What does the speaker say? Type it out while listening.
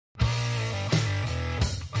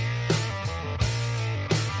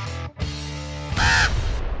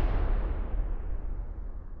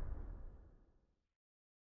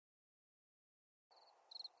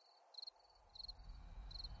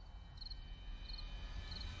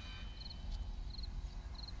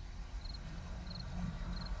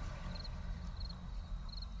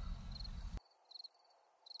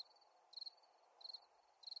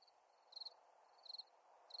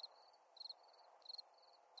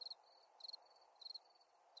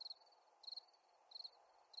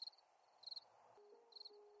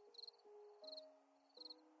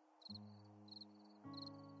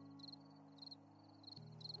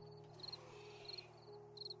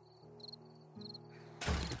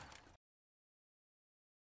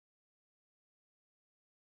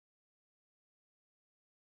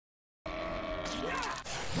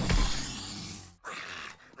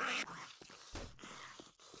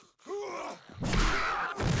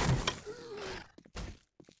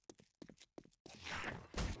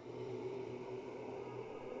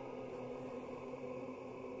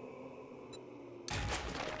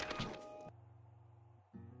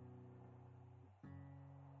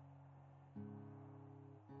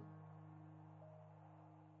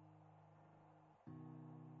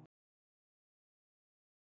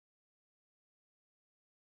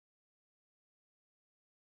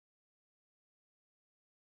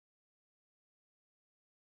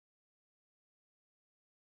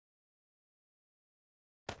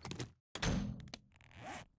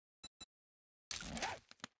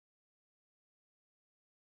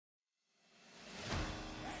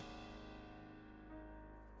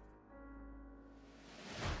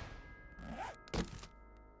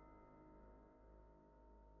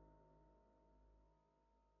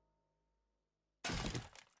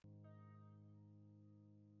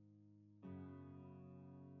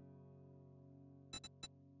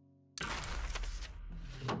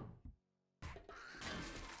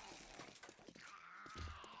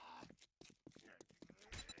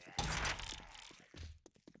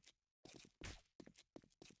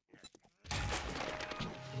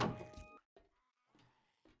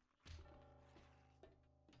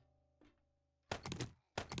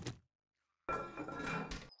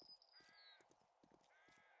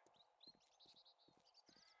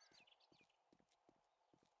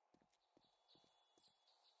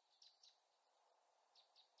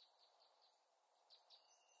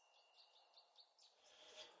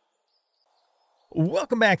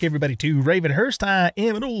Welcome back, everybody, to Ravenhearst. I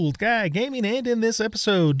am an old guy gaming, and in this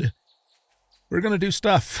episode, we're going to do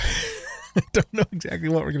stuff. I don't know exactly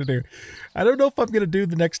what we're going to do. I don't know if I'm going to do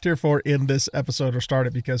the next tier 4 in this episode or start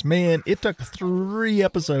it, because, man, it took 3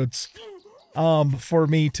 episodes for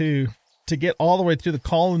me to get all the way through the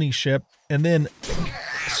colony ship, and then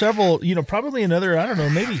several, probably another, I don't know,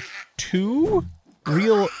 maybe 2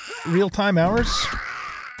 real-time hours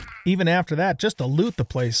even after that, just to loot the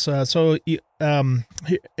place. And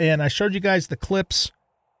I showed you guys the clips.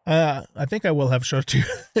 I think I will have showed you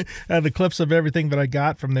the clips of everything that I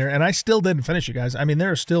got from there. And I still didn't finish, you guys. I mean,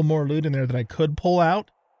 there is still more loot in there that I could pull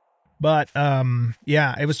out. But,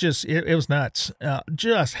 yeah, it was just, it was nuts.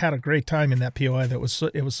 Just had a great time in that POI. It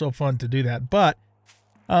was so fun to do that. But,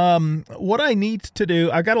 what I need to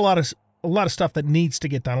do, I got a lot of stuff that needs to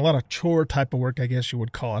get done. A lot of chore type of work, I guess you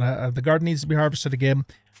would call it. The garden needs to be harvested again.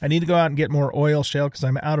 I need to go out and get more oil shale because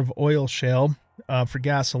I'm out of oil shale for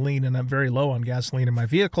gasoline, and I'm very low on gasoline in my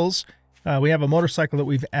vehicles. We have a motorcycle that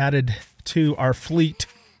we've added to our fleet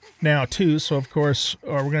now too, so of course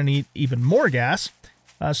we're going to need even more gas.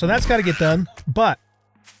 So that's got to get done. But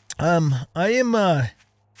I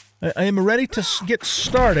am ready to get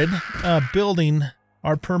started building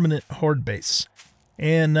our permanent horde base.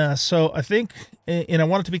 And so I think, and I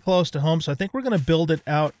want it to be close to home, so I think we're going to build it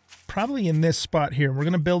out probably in this spot here. We're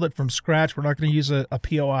going to build it from scratch. We're not going to use a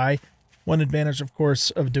POI. One advantage, of course,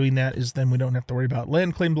 of doing that is then we don't have to worry about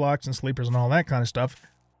land claim blocks and sleepers and all that kind of stuff.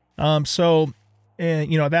 That's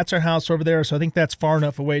our house over there, so I think that's far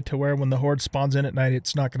enough away to where when the horde spawns in at night,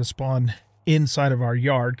 it's not going to spawn inside of our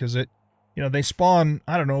yard, because they spawn,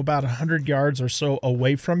 I don't know, about 100 yards or so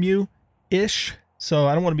away from you-ish. So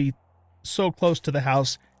I don't want to be so close to the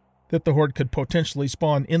house that the horde could potentially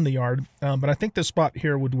spawn in the yard, but I think this spot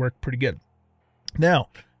here would work pretty good. Now,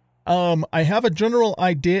 I have a general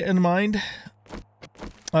idea in mind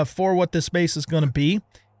for what this base is going to be.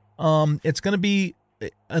 It's going to be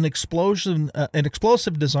an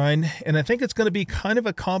explosive design, and I think it's going to be kind of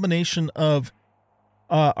a combination of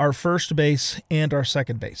our first base and our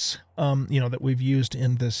second base, that we've used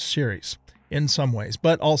in this series in some ways,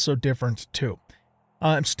 but also different too.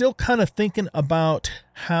 I'm still kind of thinking about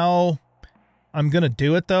how I'm going to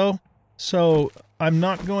do it, though, so I'm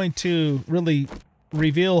not going to really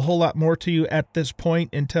reveal a whole lot more to you at this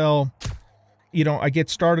point until, I get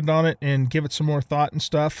started on it and give it some more thought and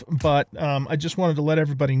stuff. But I just wanted to let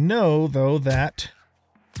everybody know, though, that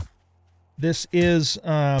this is,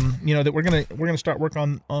 that we're gonna start work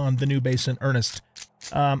on the new base in earnest.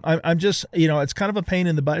 I'm just, it's kind of a pain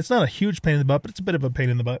in the butt. It's not a huge pain in the butt, but it's a bit of a pain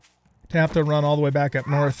in the butt to have to run all the way back up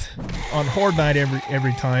north on horde night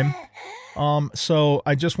every time. So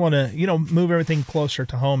I just want to, move everything closer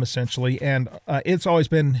to home, essentially. And it's always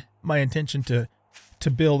been my intention to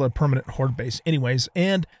build a permanent horde base anyways.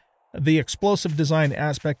 And the explosive design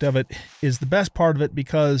aspect of it is the best part of it,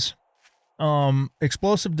 because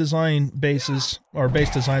explosive design bases, or base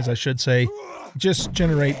designs, I should say, just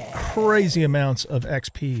generate crazy amounts of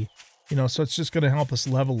XP, so it's just going to help us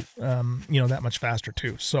level, that much faster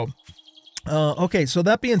too. So, okay, so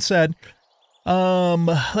that being said,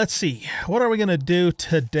 let's see, what are we going to do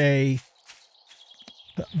today?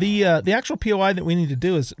 The actual POI that we need to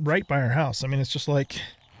do is right by our house. I mean, it's just like,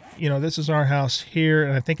 this is our house here,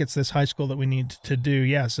 and I think it's this high school that we need to do.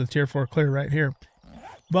 Yeah, so tier 4 clear right here.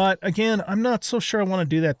 But again, I'm not so sure I want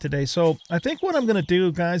to do that today. So I think what I'm going to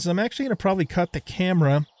do, guys, I'm actually going to probably cut the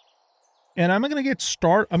camera, and I'm going to get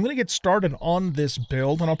started on this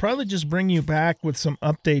build, and I'll probably just bring you back with some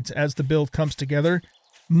updates as the build comes together.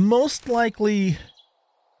 Most likely,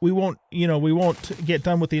 we won't get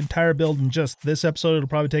done with the entire build in just this episode. It'll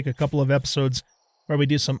probably take a couple of episodes where we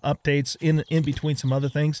do some updates in between some other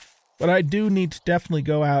things. But I do need to definitely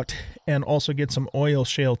go out and also get some oil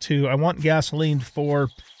shale too. I want gasoline for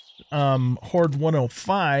Horde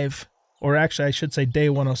 105, or actually I should say day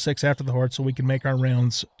 106 after the Horde, so we can make our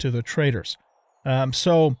rounds to the traders.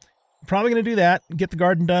 So probably going to do that, get the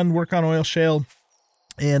garden done, work on oil shale,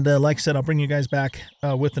 and like I said, I'll bring you guys back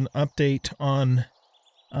with an update on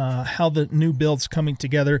how the new build's coming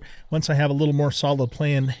together. Once I have a little more solid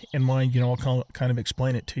plan in mind, I'll kind of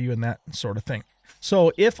explain it to you and that sort of thing.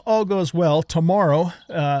 So if all goes well, tomorrow,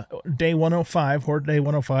 day 105, Horde day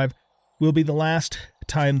 105, will be the last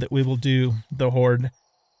time that we will do the Horde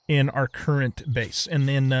in our current base. And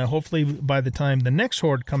then hopefully by the time the next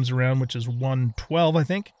Horde comes around, which is 112, I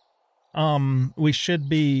think, we should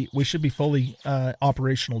be fully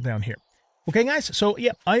operational down here. Okay, guys, so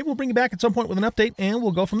yeah, I will bring you back at some point with an update, and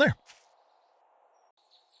we'll go from there.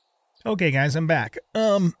 Okay, guys, I'm back.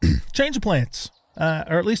 Change of plans,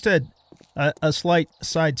 or at least a a slight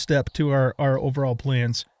sidestep to our overall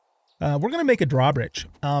plans. We're going to make a drawbridge.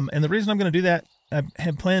 And the reason I'm going to do that, I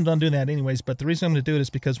had planned on doing that anyways, but the reason I'm going to do it is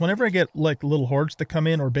because whenever I get like little hordes that come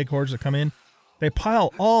in or big hordes that come in, they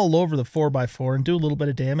pile all over the 4x4 and do a little bit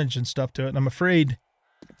of damage and stuff to it. And I'm afraid,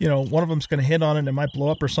 you know, one of them's going to hit on it and it might blow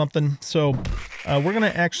up or something. So we're going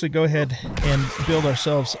to actually go ahead and build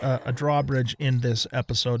ourselves a drawbridge in this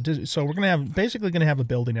episode. So we're going to have, basically going to have a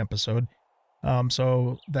building episode.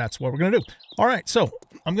 So that's what we're going to do. All right, so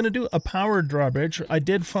I'm going to do a powered drawbridge. I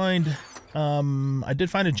did find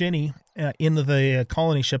a Jenny in the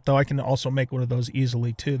colony ship, though I can also make one of those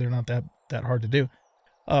easily too. They're not that hard to do.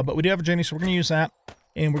 But we do have a Jenny, so we're going to use that.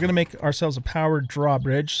 And we're going to make ourselves a powered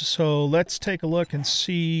drawbridge. So let's take a look and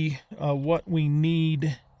see what we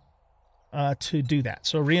need to do that.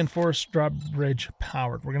 So reinforced drawbridge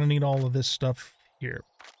powered. We're going to need all of this stuff here.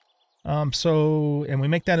 And we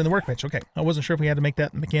make that in the workbench. Okay, I wasn't sure if we had to make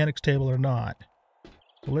that in the mechanics table or not.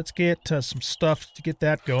 So let's get some stuff to get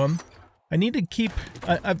that going. I need to keep...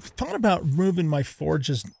 I've thought about moving my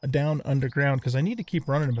forges down underground because I need to keep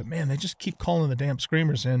running them, but man, they just keep calling the damn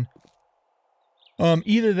screamers in.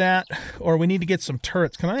 Either that, or we need to get some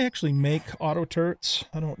turrets. Can I actually make auto turrets?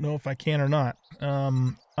 I don't know if I can or not.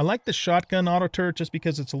 I like the shotgun auto turret just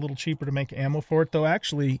because it's a little cheaper to make ammo for it, though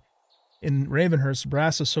actually in Ravenhearst,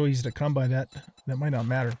 brass is so easy to come by that might not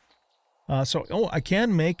matter. Oh, I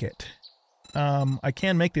can make it. I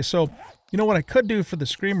can make this. So, you know what I could do for the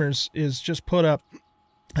screamers is just put up...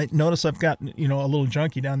 I notice I've got, you know, a little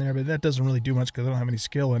junkie down there, but that doesn't really do much because I don't have any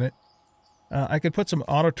skill in it. I could put some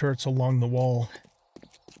auto turrets along the wall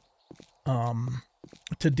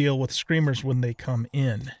to deal with screamers when they come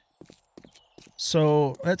in.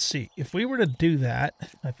 So, let's see. If we were to do that,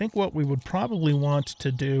 I think what we would probably want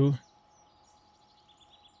to do...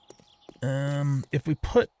 if we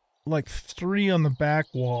put like 3 on the back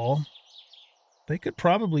wall, they could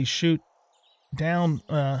probably shoot down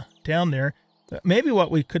there. Maybe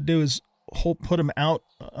what we could do is put them out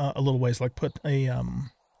a little ways, like put a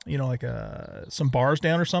you know, like some bars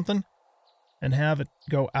down or something, and have it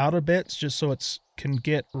go out a bit just so it can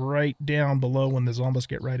get right down below when the zombies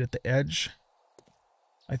get right at the edge.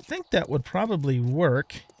 I think that would probably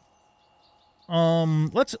work.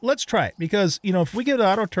 Let's try it, because, you know, if we get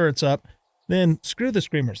auto turrets up, then screw the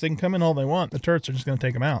screamers. They can come in all they want. The turrets are just going to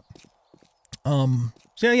take them out.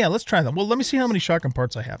 So yeah, let's try them. Well, let me see how many shotgun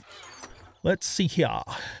parts I have. Let's see here.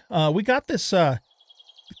 We got this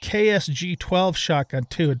KSG-12 shotgun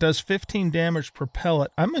too. It does 15 damage per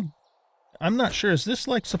pellet. I'm not sure. Is this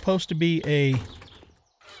like supposed to be a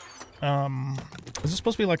is this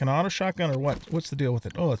supposed to be like an auto shotgun or what? What's the deal with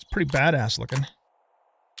it? Oh, it's pretty badass looking.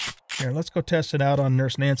 Here, let's go test it out on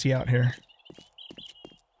Nurse Nancy out here.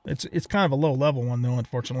 It's kind of a low level one though,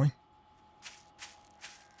 unfortunately.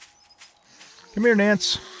 Come here,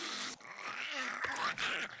 Nance.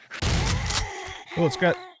 Oh, it's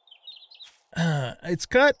got...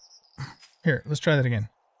 Here, let's try that again.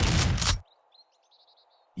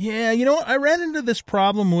 Yeah, you know what? I ran into this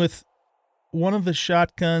problem with one of the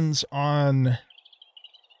shotguns on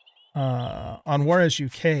Juarez,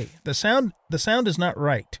 UK. The sound is not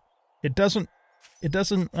right. It doesn't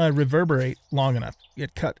reverberate long enough.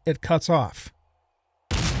 It cuts off.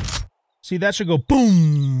 See, that should go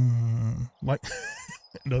boom. Like,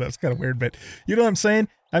 no, that's kind of weird, but you know what I'm saying?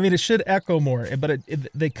 I mean, it should echo more, but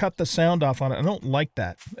they cut the sound off on it. I don't like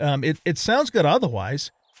that. It sounds good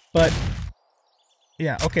otherwise, but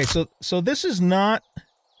yeah. Okay, so this is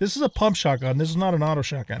a pump shotgun. This is not an auto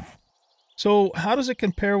shotgun. So how does it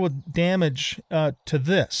compare with damage to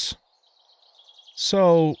this?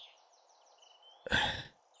 So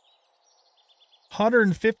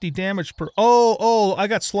 150 damage per... Oh, I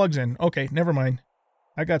got slugs in. Okay, never mind.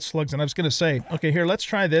 I got slugs in. I was going to say, okay, here, let's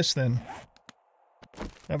try this then.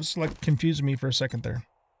 That was like confusing me for a second there.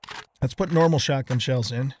 Let's put normal shotgun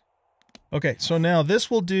shells in. Okay, so now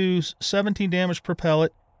this will do 17 damage per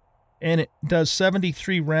pellet, and it does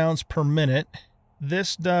 73 rounds per minute.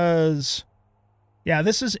 This does... Yeah,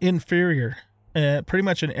 this is inferior, pretty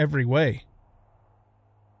much in every way.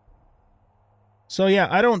 So yeah,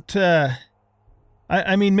 I don't...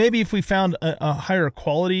 I mean, maybe if we found a higher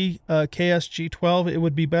quality KSG-12, it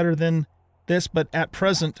would be better than this. But at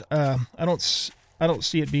present, I don't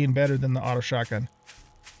see it being better than the auto shotgun.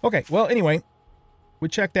 Okay, well, anyway, we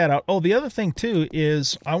checked that out. Oh, the other thing too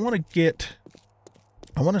is I want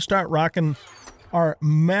to start rocking our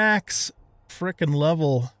max frickin'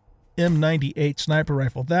 level M98 sniper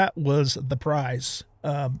rifle. That was the prize.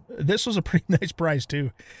 This was a pretty nice prize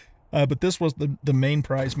too, but this was the main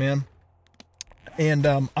prize, man. And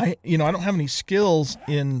I don't have any skills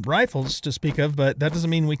in rifles to speak of, but that doesn't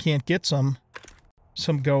mean we can't get some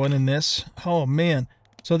going in this. Oh man.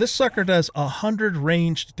 So this sucker does 100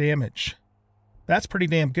 ranged damage. That's pretty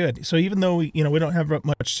damn good. So even though we don't have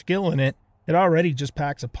much skill in it, it already just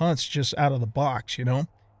packs a punch just out of the box,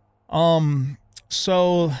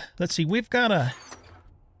 So let's see, we got a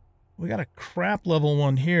crap level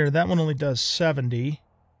one here. That one only does 70.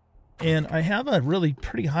 And I have a really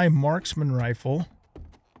pretty high marksman rifle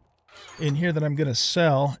in here that I'm going to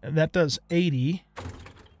sell. That does 80.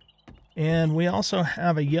 And we also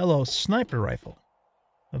have a yellow sniper rifle,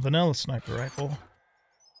 a vanilla sniper rifle,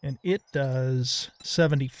 and it does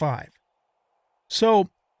 75. So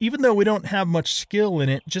even though we don't have much skill in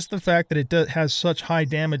it, just the fact that it has such high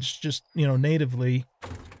damage just, natively,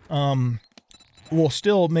 will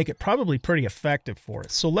still make it probably pretty effective for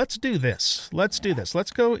us. So let's do this. Let's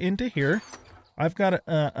go into here. I've got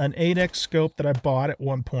an 8x scope that I bought at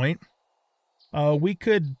one point. We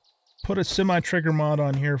could put a semi-trigger mod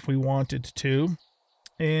on here if we wanted to.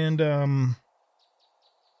 And I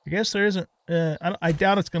guess there isn't... I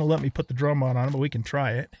doubt it's going to let me put the drone mod on it, but we can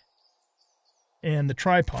try it. And the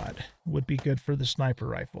tripod would be good for the sniper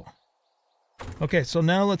rifle. Okay, so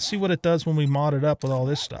now let's see what it does when we mod it up with all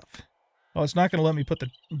this stuff. Oh, it's not going to let me put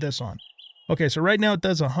this on. Okay, so right now it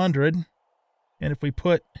does 100. And if we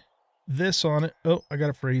put this on it... Oh, I got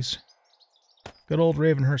a freeze. Good old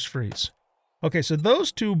Ravenhearst freeze. Okay, so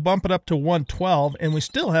those two bump it up to 112, and we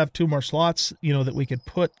still have 2 more slots, that we could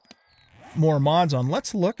put more mods on.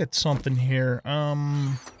 Let's look at something here.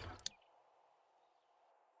 I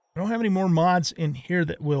don't have any more mods in here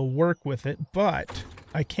that will work with it, but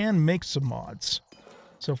I can make some mods.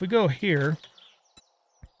 So if we go here...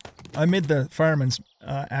 I made the fireman's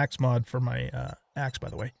axe mod for my axe, by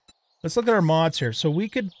the way. Let's look at our mods here. So we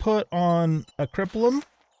could put on a cripplum,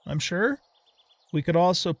 I'm sure. We could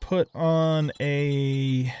also put on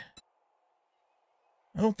a...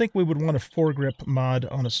 I don't think we would want a foregrip mod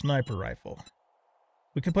on a sniper rifle.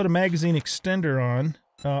 We could put a magazine extender on,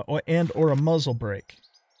 or a muzzle brake.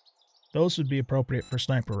 Those would be appropriate for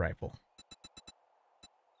sniper rifle.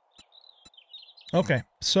 Okay,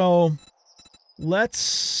 so... Let's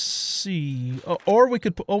see. Or we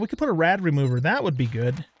could put a rad remover. That would be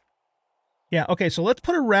good. Yeah, okay, so let's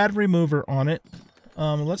put a rad remover on it.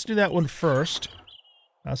 Let's do that one first.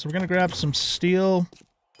 So we're going to grab some steel.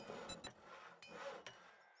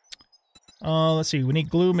 Let's see. We need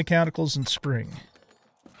glue, mechanicals, and spring.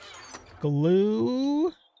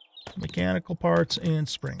 Glue, mechanical parts, and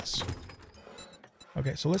springs.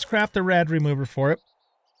 Okay, so let's craft the rad remover for it.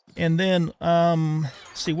 And then,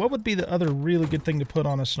 see, what would be the other really good thing to put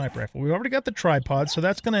on a sniper rifle? We've already got the tripod, so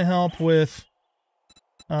that's going to help with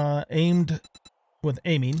aiming,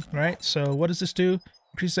 right? So what does this do?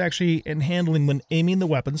 Increase actually in handling when aiming the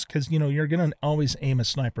weapons, because, you're going to always aim a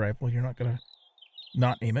sniper rifle. You're not going to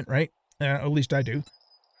not aim it, right? At least I do.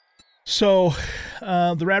 So,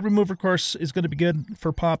 the rad remover, of course, is going to be good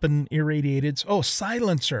for popping irradiateds. Oh,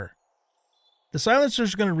 silencer! The silencer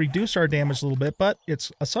is going to reduce our damage a little bit, but it's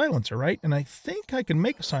a silencer, right? And I think I can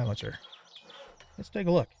make a silencer. Let's take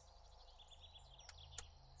a look.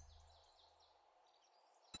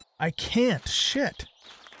 I can't. Shit.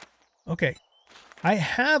 Okay. I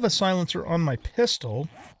have a silencer on my pistol,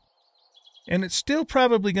 and it's still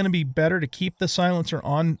probably going to be better to keep the silencer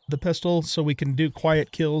on the pistol so we can do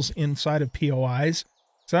quiet kills inside of POIs.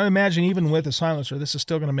 So I imagine even with a silencer, this is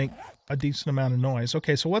still going to make a decent amount of noise.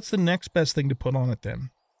 Okay, so what's the next best thing to put on it then?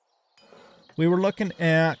 We were looking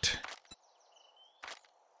at...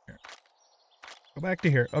 Go back to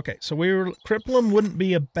here. Okay, so cripplum wouldn't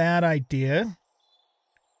be a bad idea.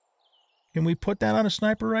 Can we put that on a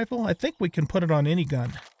sniper rifle? I think we can put it on any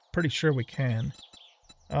gun. Pretty sure we can.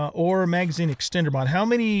 Or a magazine extender mod. How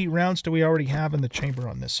many rounds do we already have in the chamber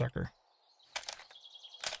on this sucker?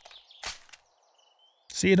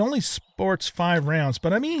 See, it only sports 5 rounds,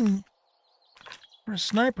 but I mean, for a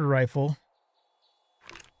sniper rifle,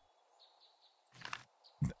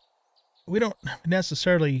 we don't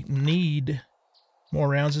necessarily need more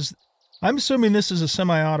rounds. I'm assuming this is a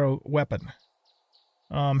semi-auto weapon.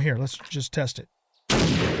 Here, let's just test it.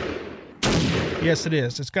 Yes, it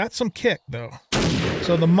is. It's got some kick, though.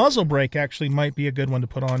 So the muzzle brake actually might be a good one to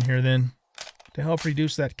put on here then, to help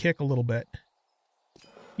reduce that kick a little bit.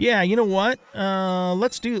 Yeah, you know what?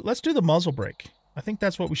 Let's do the muzzle brake. I think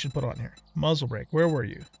that's what we should put on here. Muzzle brake. Where were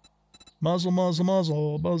you? Muzzle, muzzle,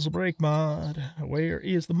 muzzle, muzzle brake mod. Where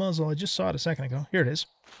is the muzzle? I just saw it a second ago. Here it is.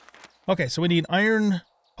 Okay, so we need iron,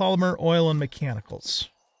 polymer, oil, and mechanicals.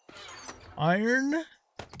 Iron?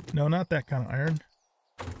 No, not that kind of iron.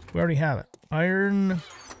 We already have it. Iron,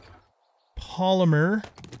 polymer,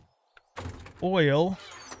 oil,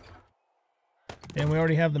 and we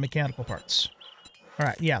already have the mechanical parts. All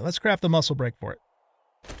right, yeah, let's craft the muscle brake for it.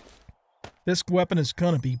 This weapon is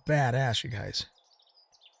going to be badass, you guys.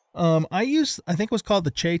 I think it was called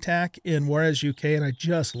the Chaytak in Juarez, UK, and I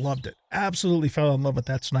just loved it. Absolutely fell in love with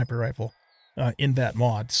that sniper rifle in that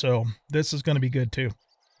mod. So this is going to be good too.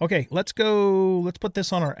 Okay, let's go. Let's put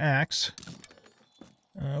this on our axe.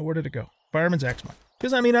 Where did it go? Fireman's axe mod.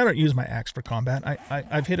 Because, I mean, I don't use my axe for combat.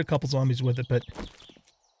 I've hit a couple zombies with it, but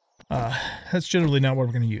that's generally not what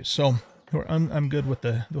we're going to use. So I'm good with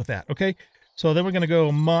that. Okay, so then we're going to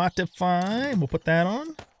go modify. We'll put that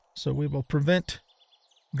on. So we will prevent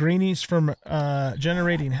greenies from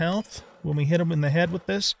generating health when we hit them in the head with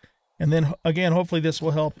this. And then, again, hopefully this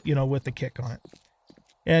will help, you know, with the kick on it.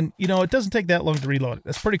 And, you know, it doesn't take that long to reload it.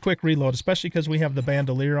 It's pretty quick reload, especially because we have the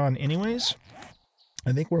bandolier on anyways.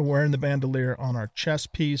 I think we're wearing the bandolier on our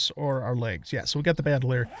chest piece or our legs. Yeah, so we got the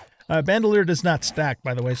bandolier. Bandolier does not stack,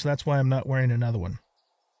 by the way, so that's why I'm not wearing another one.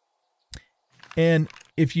 And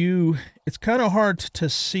if you... It's kind of hard to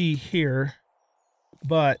see here,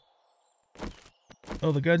 but...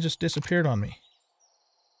 Oh, the gun just disappeared on me.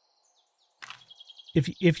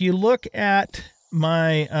 If you look at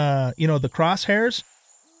my, you know, the crosshairs,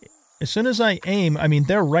 as soon as I aim, I mean,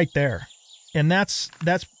 they're right there. And that's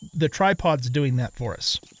the tripod's doing that for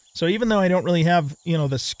us. So even though I don't really have, you know,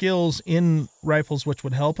 the skills in rifles which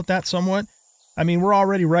would help with that somewhat, I mean, we're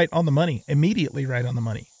already right on the money, immediately right on the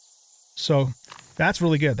money. So that's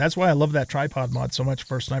really good. That's why I love that tripod mod so much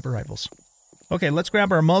for sniper rifles. Okay, let's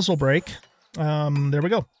grab our muzzle brake. There we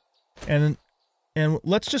go. And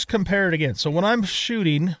let's just compare it again. So when I'm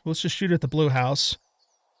shooting, let's just shoot at the blue house.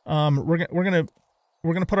 We're gonna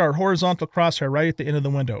put our horizontal crosshair right at the end of the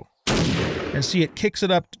window. And see, it kicks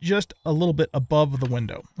it up just a little bit above the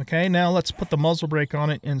window. Okay, now let's put the muzzle brake on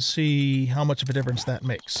it and see how much of a difference that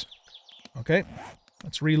makes. Okay,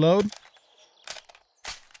 let's reload.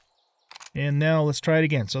 And now let's try it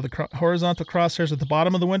again. So the horizontal crosshairs at the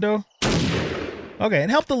bottom of the window. Okay, it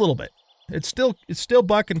helped a little bit. It's still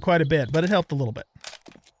bucking quite a bit, but it helped a little bit.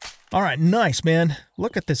 All right, nice, man.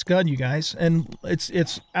 Look at this gun, you guys. And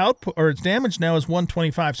its output, or its damage now is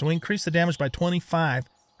 125. So we increased the damage by 25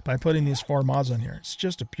 by putting these 4 mods on here. It's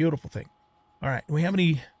just a beautiful thing. All right, do we have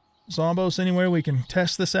any zombos anywhere we can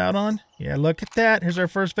test this out on? Yeah, look at that. Here's our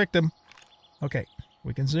first victim. Okay,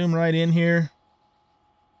 we can zoom right in here.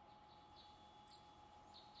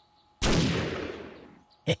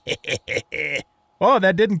 Oh,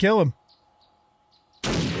 that didn't kill him.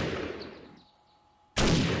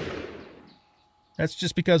 That's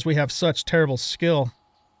just because we have such terrible skill.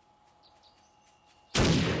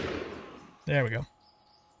 There we go.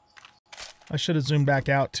 I should have zoomed back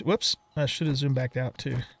out. Whoops. I should have zoomed back out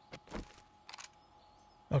too.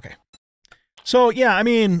 Okay. So, yeah, I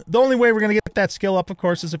mean, the only way we're going to get that skill up, of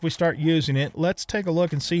course, is if we start using it. Let's take a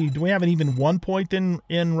look and see. Do we have an even 1 point in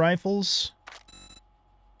rifles?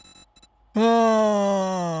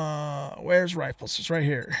 Where's rifles? It's right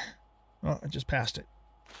here. Oh, I just passed it.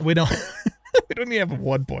 We don't... we don't even have a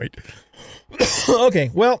 1 point.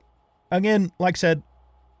 Okay, well, again, like I said,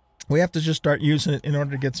 we have to just start using it in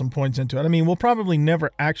order to get some points into it. I mean, we'll probably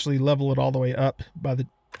never actually level it all the way up by the,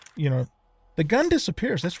 you know, the gun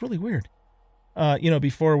disappears. That's really weird. You know,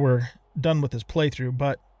 before we're done with this playthrough,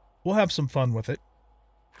 but we'll have some fun with it.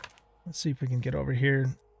 Let's see if we can get over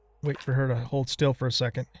here. Wait for her to hold still for a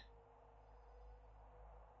second.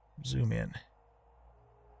 Zoom in.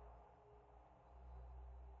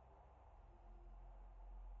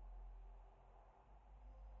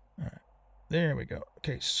 All right. There we go.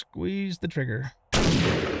 Okay, squeeze the trigger.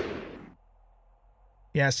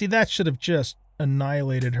 Yeah, see, that should have just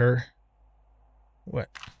annihilated her. What?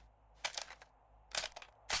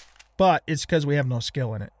 But it's because we have no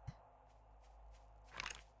skill in it.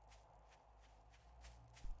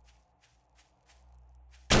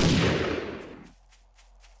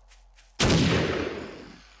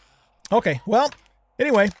 Okay, well,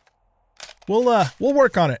 anyway, we'll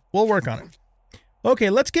work on it. We'll work on it. Okay,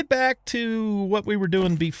 let's get back to what we were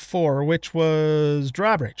doing before, which was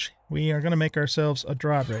drawbridge. We are going to make ourselves a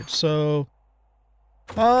drawbridge. So,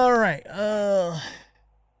 all right,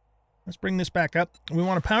 let's bring this back up. We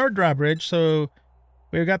want a powered drawbridge, so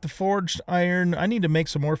we've got the forged iron. I need to make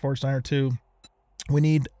some more forged iron, too. We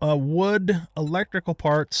need wood, electrical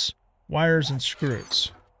parts, wires, and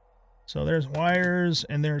screws. So there's wires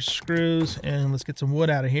and there's screws, and let's get some wood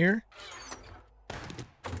out of here.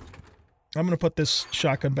 I'm going to put this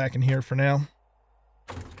shotgun back in here for now.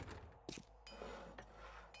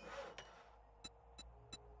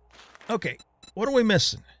 Okay, what are we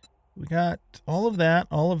missing? We got all of that,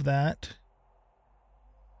 all of that.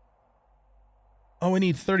 Oh, we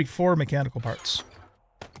need 34 mechanical parts.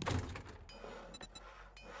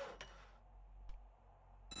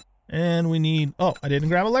 And we need... Oh, I didn't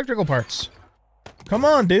grab electrical parts. Come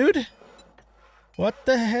on, dude. What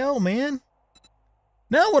the hell, man?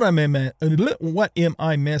 Now what am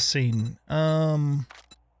I missing?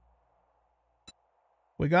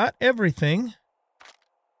 We got everything.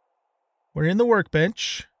 We're in the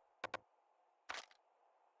workbench.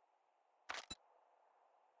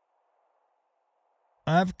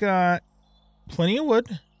 I've got plenty of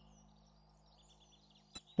wood.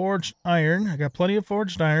 Forged iron. I got plenty of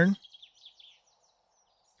forged iron.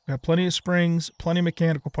 Got plenty of springs, plenty of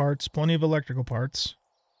mechanical parts, plenty of electrical parts.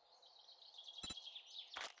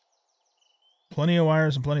 Plenty of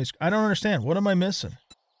wires and plenty of... I don't understand. What am I missing?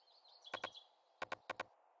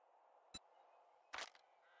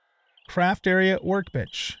 Craft area,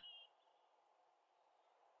 workbench.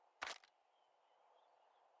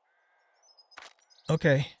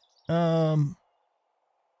 Okay. Oh,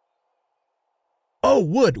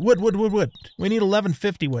 wood. We need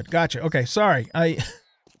 1150 wood. Gotcha. Okay, sorry. I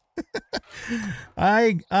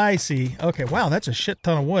see. Okay, wow, that's a shit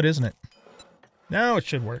ton of wood, isn't it? Now it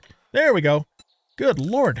should work. There we go. Good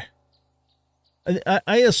Lord.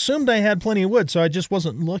 I assumed I had plenty of wood, so I just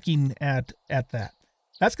wasn't looking at that.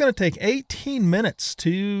 That's going to take 18 minutes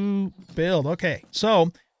to build. Okay,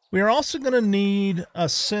 so we are also going to need a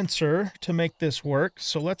sensor to make this work.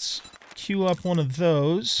 So let's queue up one of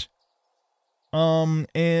those. Yeah,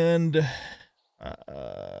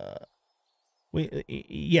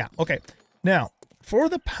 okay. Now, for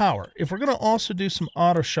the power, if we're going to also do some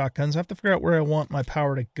auto shotguns, I have to figure out where I want my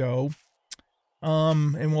power to go.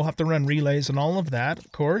 And we'll have to run relays and all of that,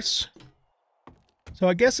 of course. So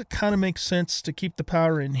I guess it kind of makes sense to keep the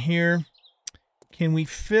power in here. Can we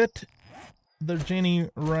fit the Jenny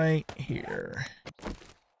right here?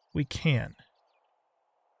 We can.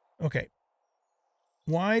 Okay.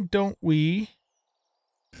 Why don't we...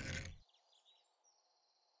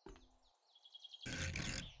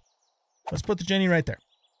 Let's put the Jenny right there.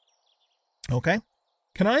 Okay.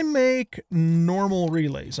 Can I make normal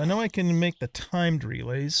relays? I know I can make the timed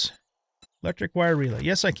relays. Electric wire relay.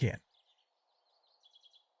 Yes, I can.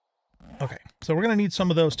 Okay. So we're going to need some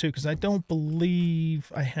of those too, because I don't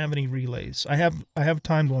believe I have any relays. I have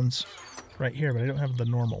timed ones right here, but I don't have the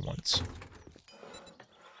normal ones.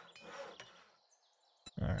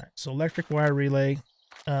 All right. So electric wire relay.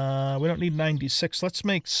 We don't need 96. Let's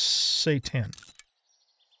make, say, 10.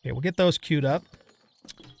 Okay, we'll get those queued up.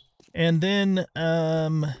 And then,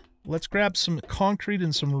 let's grab some concrete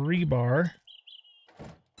and some rebar.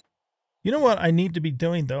 You know what I need to be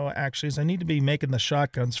doing, though, actually, is I need to be making the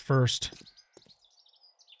shotguns first.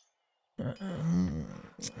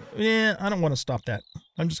 Yeah, I don't want to stop that.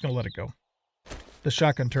 I'm just going to let it go. The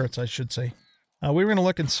shotgun turrets, I should say. We were going to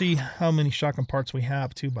look and see how many shotgun parts we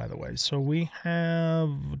have, too, by the way. So we have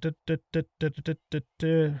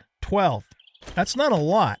 12. That's not a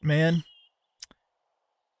lot, man.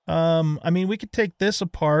 I mean, we could take this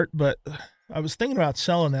apart, but I was thinking about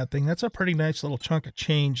selling that thing. That's a pretty nice little chunk of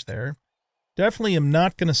change there. Definitely am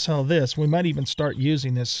not going to sell this. We might even start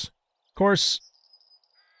using this. Of course,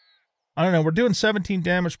 I don't know. We're doing 17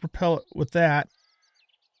 damage per pellet with that.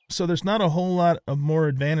 So there's not a whole lot of more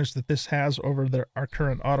advantage that this has over our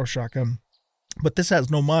current auto shotgun. But this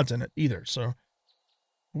has no mods in it either. So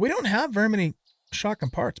we don't have very many shotgun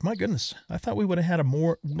parts. My goodness. I thought we would have had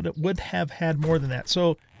would have had more than that.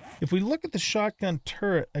 So if we look at the shotgun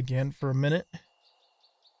turret again for a minute.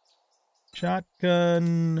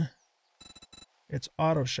 Shotgun. It's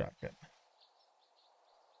auto shotgun.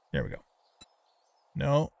 There we go.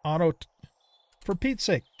 No, auto. For Pete's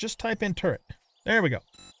sake, just type in turret. There we go.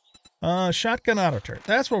 Shotgun auto turret.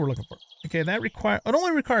 That's what we're looking for. Okay, that it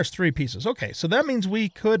only requires 3 pieces. Okay, so that means we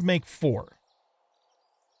could make 4.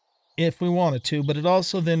 If we wanted to, but it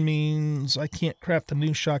also then means I can't craft a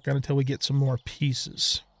new shotgun until we get some more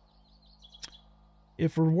pieces.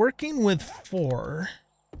 If we're working with 4,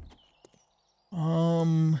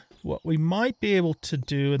 what we might be able to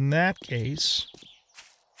do in that case,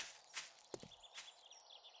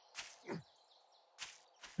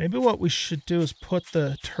 maybe what we should do is put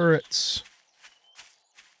the turrets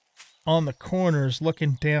on the corners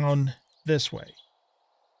looking down this way.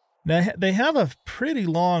 Now, they have a pretty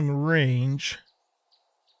long range.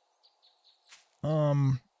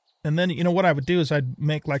 And then, you know, what I would do is I'd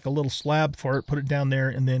make like a little slab for it, put it down there,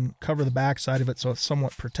 and then cover the back side of it so it's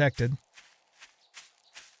somewhat protected.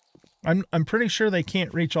 I'm pretty sure they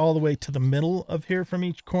can't reach all the way to the middle of here from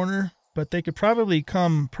each corner, but they could probably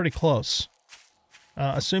come pretty close,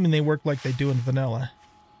 assuming they work like they do in vanilla.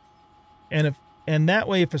 And And that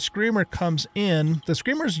way, if a screamer comes in, the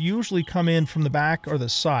screamers usually come in from the back or the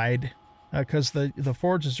side because the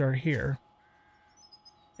forges are here.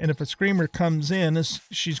 And if a screamer comes in,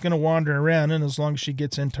 she's going to wander around, and as long as she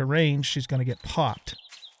gets into range, she's going to get popped.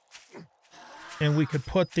 And we could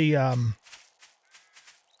put the other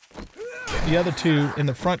two in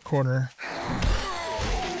the front corner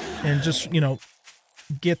and just, you know,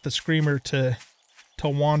 get the screamer to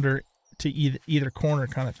wander to either corner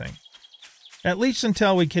kind of thing. At least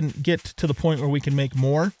until we can get to the point where we can make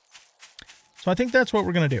more. So I think that's what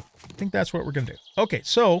we're going to do. Okay,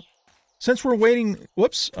 so since we're waiting,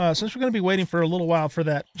 since we're going to be waiting for a little while for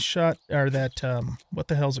that shot, or that, what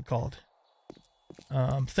the hell is it called?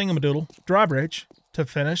 Thingamadoodle, drawbridge to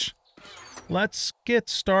finish. Let's get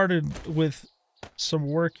started with some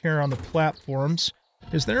work here on the platforms.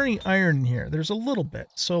 Is there any iron in here? There's a little bit.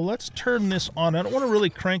 So let's turn this on. I don't want to really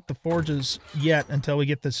crank the forges yet until we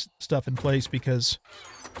get this stuff in place because,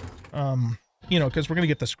 you know, because we're going to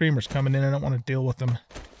get the screamers coming in. I don't want to deal with them.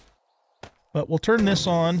 But we'll turn this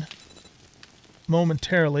on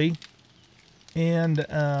momentarily and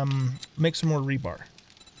make some more rebar.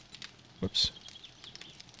 Whoops.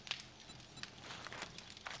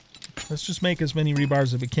 Let's just make as many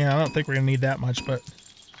rebars as we can. I don't think we're going to need that much, but...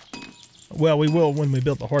 well, we will when we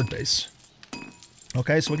build the horde base.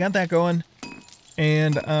 Okay, so we got that going.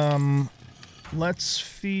 And let's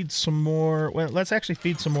feed some more... well, let's actually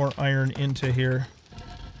feed some more iron into here.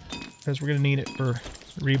 Because we're going to need it for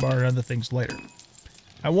rebar and other things later.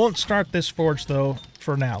 I won't start this forge, though,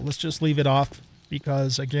 for now. Let's just leave it off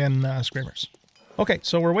because, again, screamers. Okay,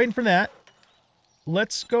 so we're waiting for that.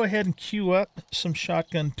 Let's go ahead and queue up some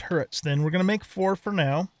shotgun turrets, then. We're going to make 4 for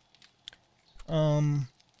now.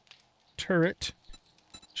 Turret.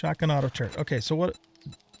 Shotgun auto turret. Okay, so what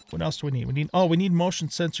else do we need? We need motion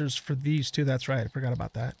sensors for these two. That's right. I forgot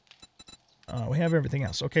about that. We have everything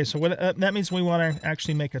else. Okay, so what that means we want to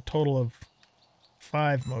actually make a total of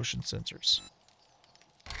 5 motion sensors.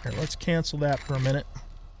 Here, let's cancel that for a minute.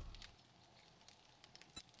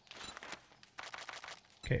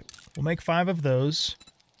 Okay, we'll make 5 of those.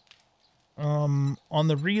 On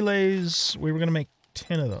the relays, we were going to make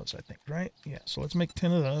 10 of those, I think, right? Yeah, so let's make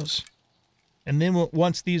 10 of those. And then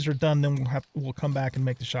once these are done, then we'll come back and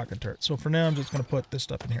make the shotgun turret. So for now, I'm just going to put this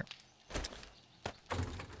stuff in here.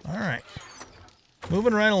 All right.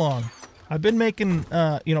 Moving right along. I've been making,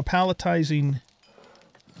 you know, palletizing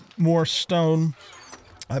more stone.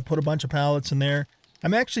 I put a bunch of pallets in there.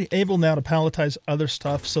 I'm actually able now to palletize other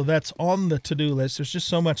stuff, so that's on the to-do list. There's just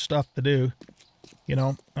so much stuff to do, you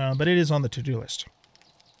know, but it is on the to-do list.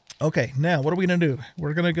 Okay, now what are we going to do?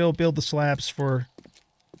 We're going to go build the slabs for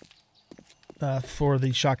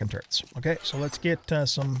the shotgun turrets. Okay, so let's get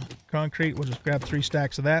some concrete. We'll just grab 3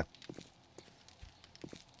 stacks of that.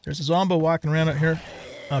 There's a zombie walking around out here.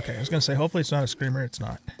 Okay, I was going to say, hopefully it's not a screamer. It's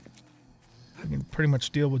not. We can pretty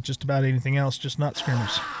much deal with just about anything else, just not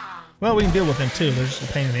screamers. Well, we can deal with them too. They're just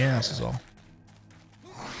a pain in the ass is all.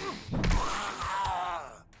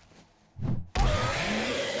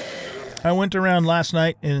 I went around last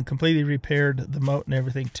night and completely repaired the moat and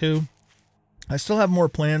everything too. I still have more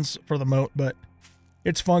plans for the moat, but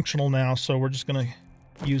it's functional now, so we're just going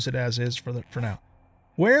to use it as is for now.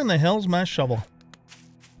 Where in the hell's my shovel?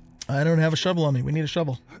 I don't have a shovel on me. We need a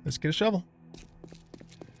shovel. Let's get a shovel.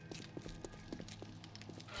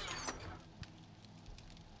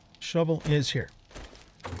 Shovel is here.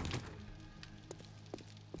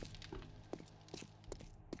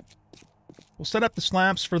 We'll set up the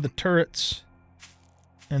slabs for the turrets,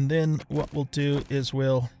 and then what we'll do is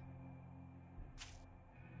we'll...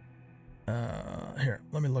 here,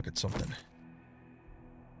 let me look at something.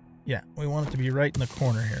 Yeah, we want it to be right in the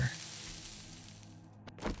corner here.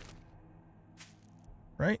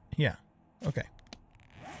 Right? Yeah. Okay.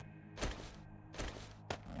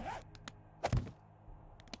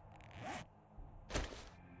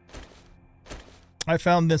 I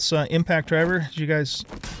found this impact driver, as you guys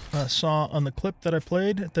saw on the clip that I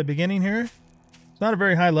played at the beginning here. It's not a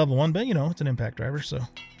very high level one, but you know, it's an impact driver, so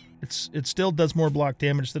it still does more block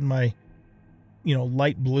damage than my, you know,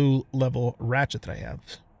 light blue level ratchet that I have.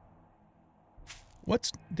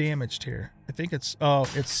 What's damaged here? I think it's, oh,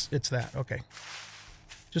 it's that. Okay.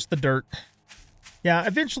 Just the dirt. Yeah,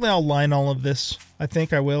 eventually I'll line all of this. I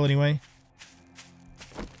think I will anyway.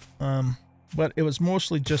 But it was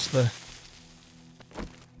mostly just the,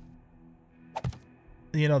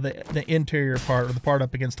 you know, the interior part, or the part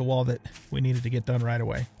up against the wall that we needed to get done right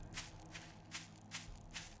away.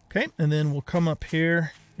 Okay, and then we'll come up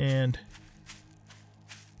here and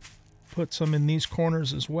put some in these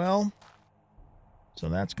corners as well. So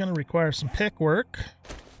that's going to require some pick work.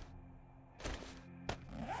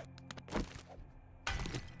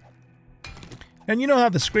 And you know how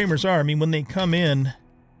the screamers are. I mean, when they come in,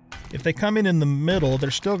 if they come in the middle,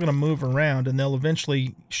 they're still going to move around, and they'll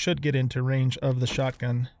eventually should get into range of the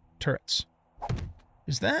shotgun turrets.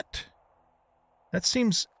 Is that... That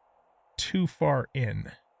seems too far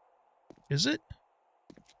in. Is it?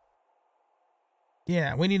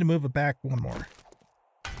 Yeah, we need to move it back one more.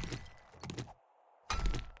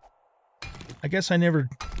 I guess I never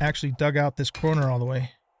actually dug out this corner all the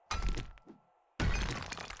way.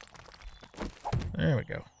 There we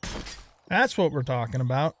go. That's what we're talking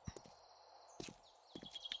about.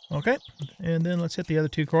 Okay, and then let's hit the other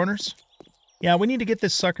two corners. Yeah, we need to get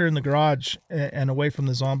this sucker in the garage and away from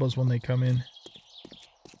the zombos when they come in.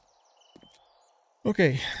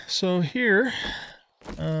 Okay, so here,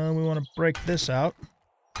 we want to break this out.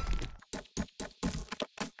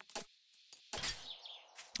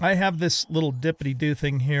 I have this little dippity-doo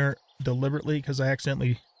thing here deliberately because I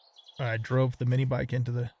accidentally drove the mini bike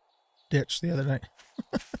into the ditch the other night.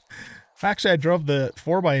 Actually, I drove the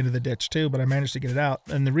 4x into the ditch too, but I managed to get it out.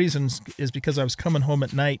 And the reason is because I was coming home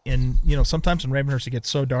at night, and you know, sometimes in Ravenhearst it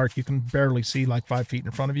gets so dark you can barely see like 5 feet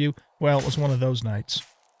in front of you. Well, it was one of those nights.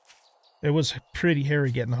 It was pretty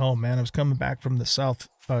hairy getting home, man. I was coming back from the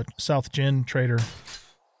South Gin Trader,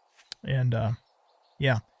 and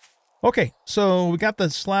yeah. Okay, so we got the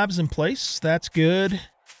slabs in place. That's good.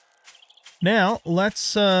 Now,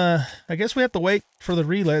 let's, I guess we have to wait for the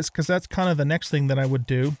relays, because that's kind of the next thing that I would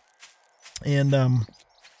do. And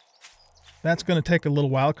that's going to take a little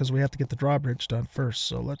while, because we have to get the drawbridge done first.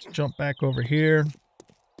 So let's jump back over here.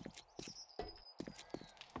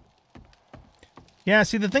 Yeah,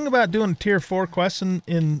 see, the thing about doing tier 4 quests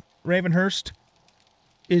in Ravenhearst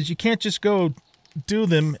is you can't just go do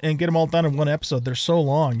them and get them all done in one episode. They're so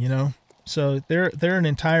long, you know. So they're an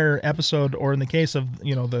entire episode, or in the case of,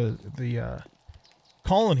 you know, the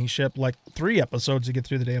colony ship, like 3 episodes to get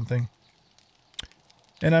through the damn thing.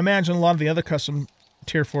 And I imagine a lot of the other custom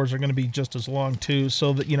tier 4s are going to be just as long too,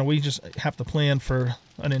 so that, you know, we just have to plan for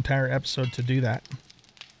an entire episode to do that.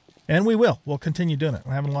 And we will. We'll continue doing it.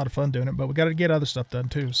 We're having a lot of fun doing it, but we got to get other stuff done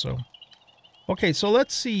too, so... Okay, so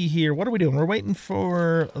let's see here. What are we doing? We're waiting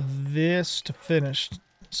for this to finish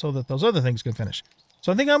so that those other things can finish.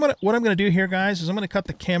 So I think what I'm going to do here, guys, is I'm going to cut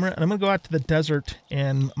the camera, and I'm going to go out to the desert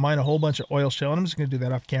and mine a whole bunch of oil shale. And I'm just going to do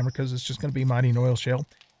that off camera because it's just going to be mining oil shale.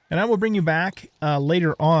 And I will bring you back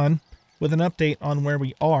later on with an update on where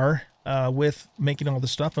we are with making all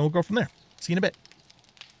this stuff, and we'll go from there. See you in a bit.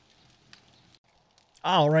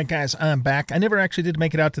 All right, guys, I'm back. I never actually did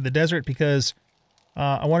make it out to the desert because...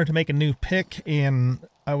 I wanted to make a new pick, and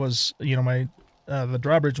I was, you know, the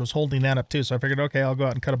drawbridge was holding that up too, so I figured, okay, I'll go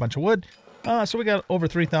out and cut a bunch of wood. So we got over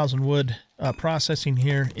 3,000 wood processing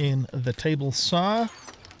here in the table saw,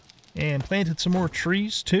 and planted some more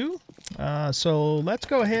trees too. So let's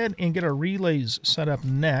go ahead and get our relays set up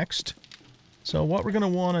next. So what we're going to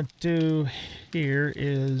want to do here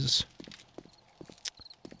is,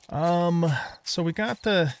 so we got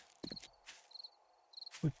the...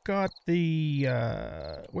 We've got the,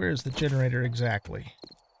 where is the generator exactly?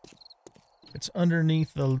 It's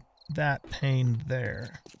underneath that pane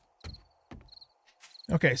there.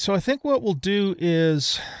 Okay, so I think what we'll do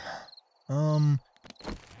is, we're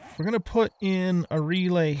going to put in a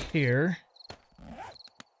relay here.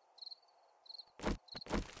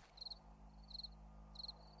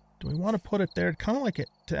 Do we want to put it there? I'd kind of like it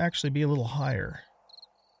to actually be a little higher.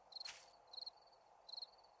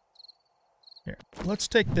 Here, let's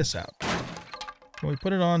take this out. Can we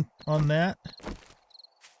put it on that?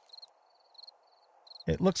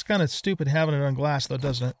 It looks kind of stupid having it on glass, though,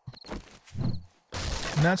 doesn't it?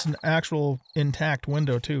 And that's an actual intact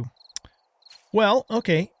window, too. Well,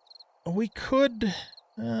 okay. We could...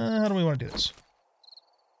 how do we want to do this?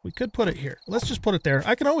 We could put it here. Let's just put it there.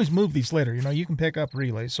 I can always move these later. You know, you can pick up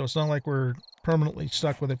relays, so it's not like we're permanently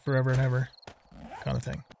stuck with it forever and ever kind of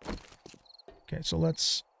thing. Okay, so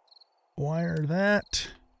let's... wire that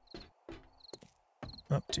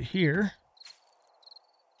up to here.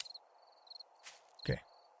 Okay.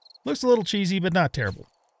 Looks a little cheesy, but not terrible.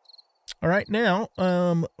 All right, now,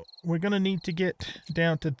 we're going to need to get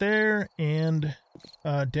down to there and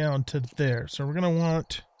down to there. So we're going to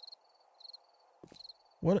want...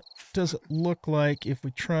 What does it look like if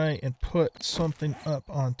we try and put something up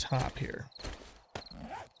on top here?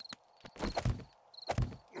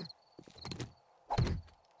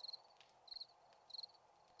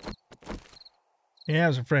 Yeah, I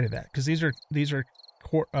was afraid of that because these are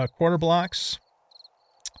quarter blocks.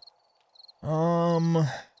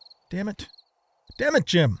 Damn it,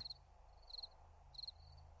 Jim.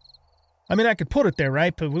 I mean, I could put it there,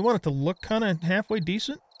 right? But we want it to look kind of halfway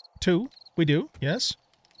decent, too. We do, yes.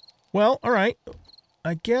 Well, all right.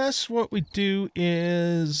 I guess what we do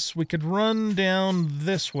is we could run down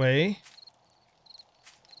this way.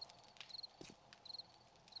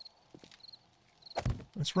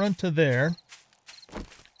 Let's run to there.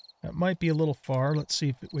 That might be a little far. Let's see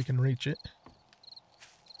if we can reach it.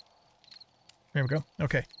 There we go.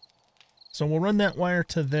 Okay. So we'll run that wire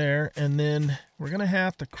to there, and then we're going to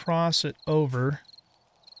have to cross it over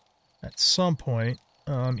at some point.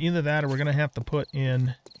 Either that or we're going to have to put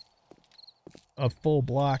in a full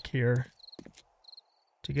block here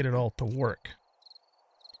to get it all to work.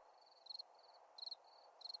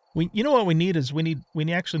 You know what we need is we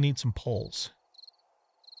actually need some poles.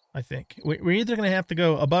 I think we're either going to have to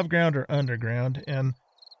go above ground or underground, and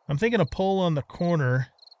I'm thinking a pole on the corner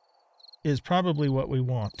is probably what we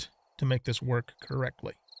want to make this work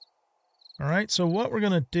correctly. All right, so what we're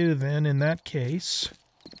going to do then in that case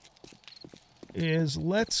is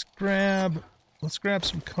let's grab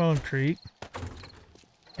some concrete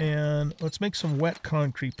and let's make some wet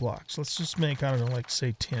concrete blocks. Let's just make, I don't know, like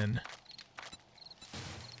say 10.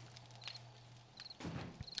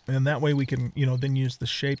 And that way we can, you know, then use the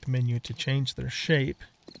shape menu to change their shape.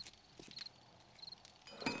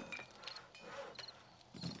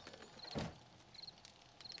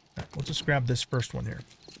 We'll just grab this first one here.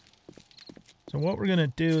 So what we're going to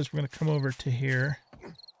do is we're going to come over to here.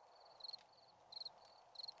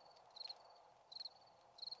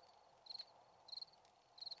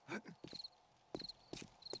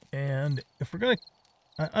 And if we're going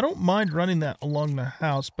to... I don't mind running that along the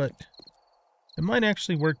house, but it might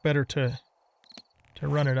actually work better to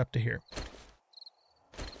run it up to here.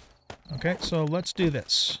 Okay, so let's do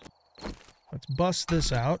this. Let's bust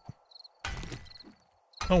this out.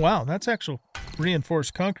 Oh wow, that's actual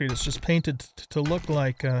reinforced concrete. It's just painted to look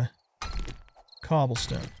like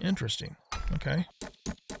cobblestone. Interesting. Okay.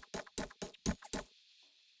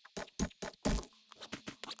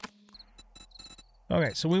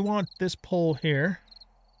 Okay, so we want this pole here.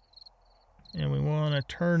 And we want to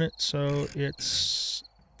turn it so it's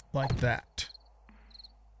like that.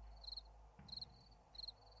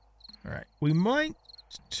 Alright, we might...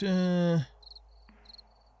 The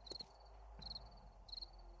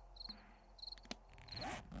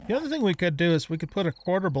other thing we could do is we could put a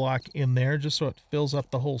quarter block in there just so it fills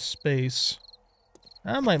up the whole space.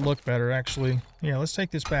 That might look better, actually. Yeah, let's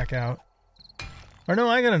take this back out. Or no,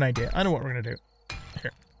 I got an idea. I know what we're going to do.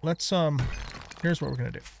 Here, let's, here's what we're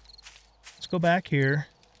going to do. Let's go back here.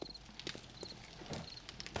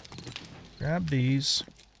 Grab these.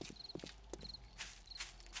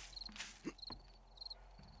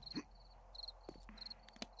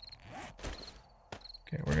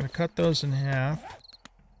 Okay, we're going to cut those in half.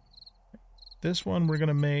 This one we're going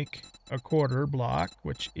to make a quarter block,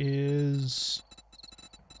 which is...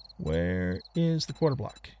 Where is the quarter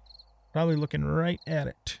block? Probably looking right at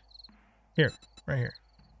it. Here, right here.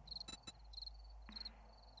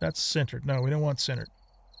 That's centered. No, we don't want centered.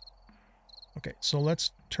 Okay, so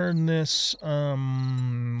let's turn this,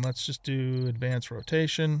 let's just do advanced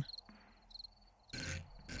rotation.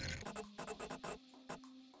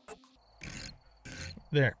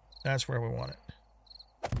 There, that's where we want it.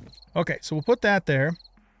 Okay, so we'll put that there.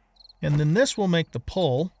 And then this will make the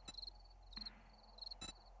pole.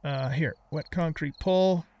 Here, wet concrete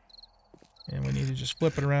pole. And we need to just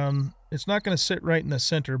flip it around. It's not going to sit right in the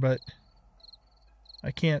center, but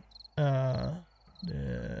I can't, yeah,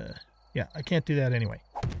 I can't do that anyway.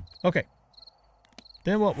 Okay.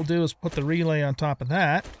 Then what we'll do is put the relay on top of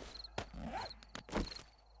that.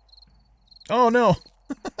 Oh, no.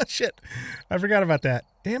 Shit. I forgot about that.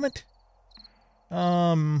 Damn it.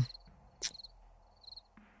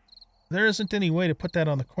 There isn't any way to put that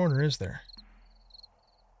on the corner, is there?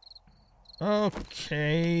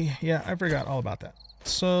 Okay. Yeah, I forgot all about that.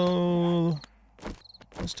 So,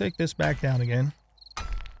 let's take this back down again.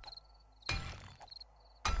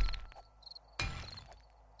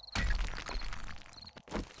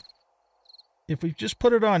 If we just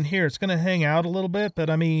put it on here, it's going to hang out a little bit, but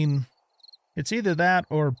I mean, it's either that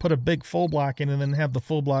or put a big full block in and then have the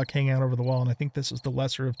full block hang out over the wall, and I think this is the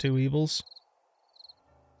lesser of two evils.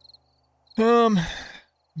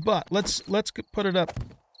 But let's put it up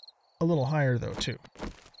a little higher though too.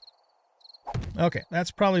 Okay, that's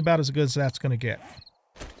probably about as good as that's going to get.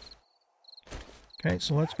 Okay,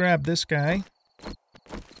 so let's grab this guy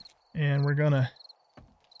and we're going to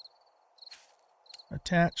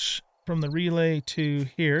attach from the relay to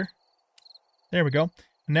here. There we go.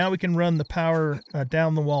 Now we can run the power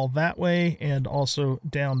down the wall that way and also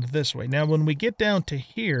down this way. Now when we get down to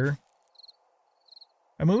here,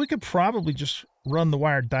 I mean, we could probably just run the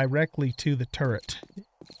wire directly to the turret.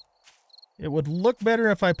 It would look better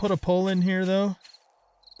if I put a pole in here, though.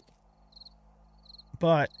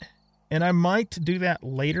 And I might do that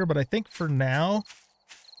later, but I think for now,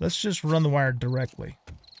 let's just run the wire directly.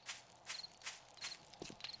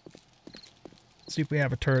 See if we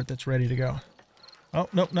have a turret that's ready to go. Oh,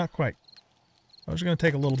 nope, not quite. I was going to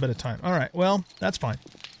take a little bit of time. All right, well, that's fine.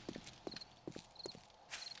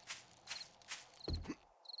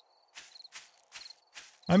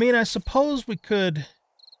 I mean, I suppose we could...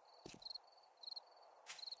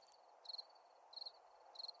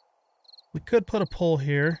 We could put a pole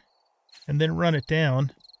here and then run it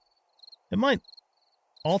down. It might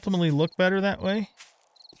ultimately look better that way.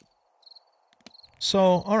 So,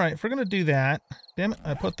 all right, if we're going to do that... Damn it,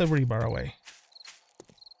 I put the rebar away.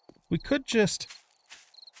 We could just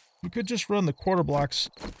run the quarter blocks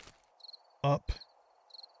up.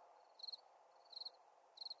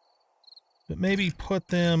 But maybe put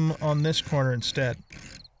them on this corner instead.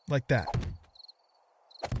 Like that.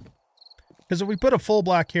 Because if we put a full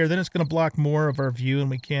block here, then it's going to block more of our view and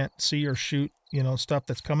we can't see or shoot, you know, stuff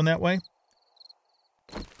that's coming that way.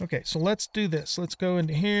 Okay, so let's do this. Let's go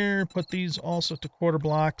into here, put these also to quarter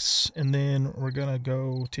blocks, and then we're going to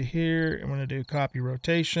go to here, and we're going to do copy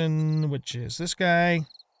rotation, which is this guy.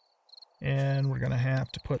 And we're going to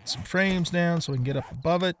have to put some frames down so we can get up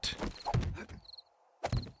above it.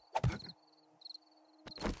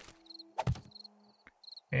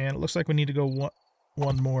 And it looks like we need to go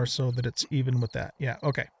one more so that it's even with that. Yeah,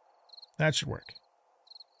 okay. That should work.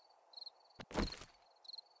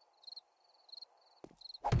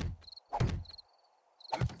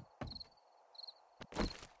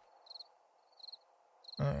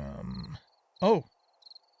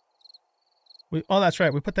 Oh, that's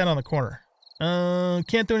right. We put that on the corner.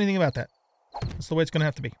 Can't do anything about that. That's the way it's going to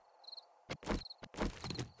have to be.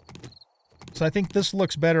 So I think this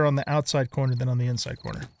looks better on the outside corner than on the inside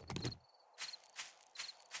corner.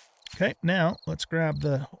 Okay, now let's grab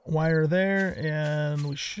the wire there, and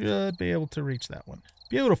we should be able to reach that one.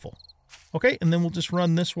 Beautiful. Okay, and then we'll just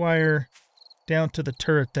run this wire down to the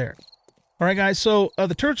turret there. All right, guys, so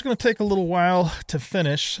the turret's going to take a little while to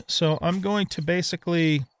finish, so I'm going to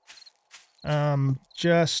basically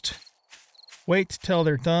just wait till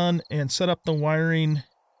they're done and set up the wiring.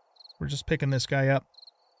 We're just picking this guy up.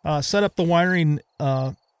 Set up the wiring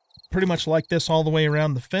pretty much like this all the way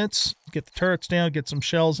around the fence. Get the turrets down, get some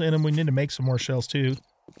shells in them. We need to make some more shells too.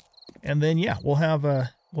 And then, yeah, we'll have the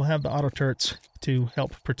auto turrets to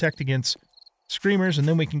help protect against screamers, and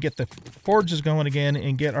then we can get the forges going again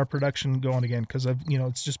and get our production going again, because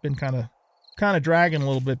it's just been kind of dragging a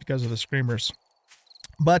little bit because of the screamers.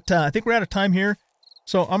 But I think we're out of time here,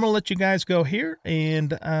 so I'm gonna let you guys go here,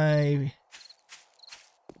 and I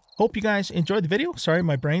hope you guys enjoyed the video. Sorry,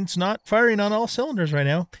 my brain's not firing on all cylinders right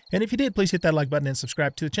now. And if you did, please hit that like button and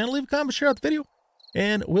subscribe to the channel. Leave a comment, share out the video,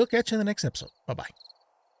 and we'll catch you in the next episode. Bye bye.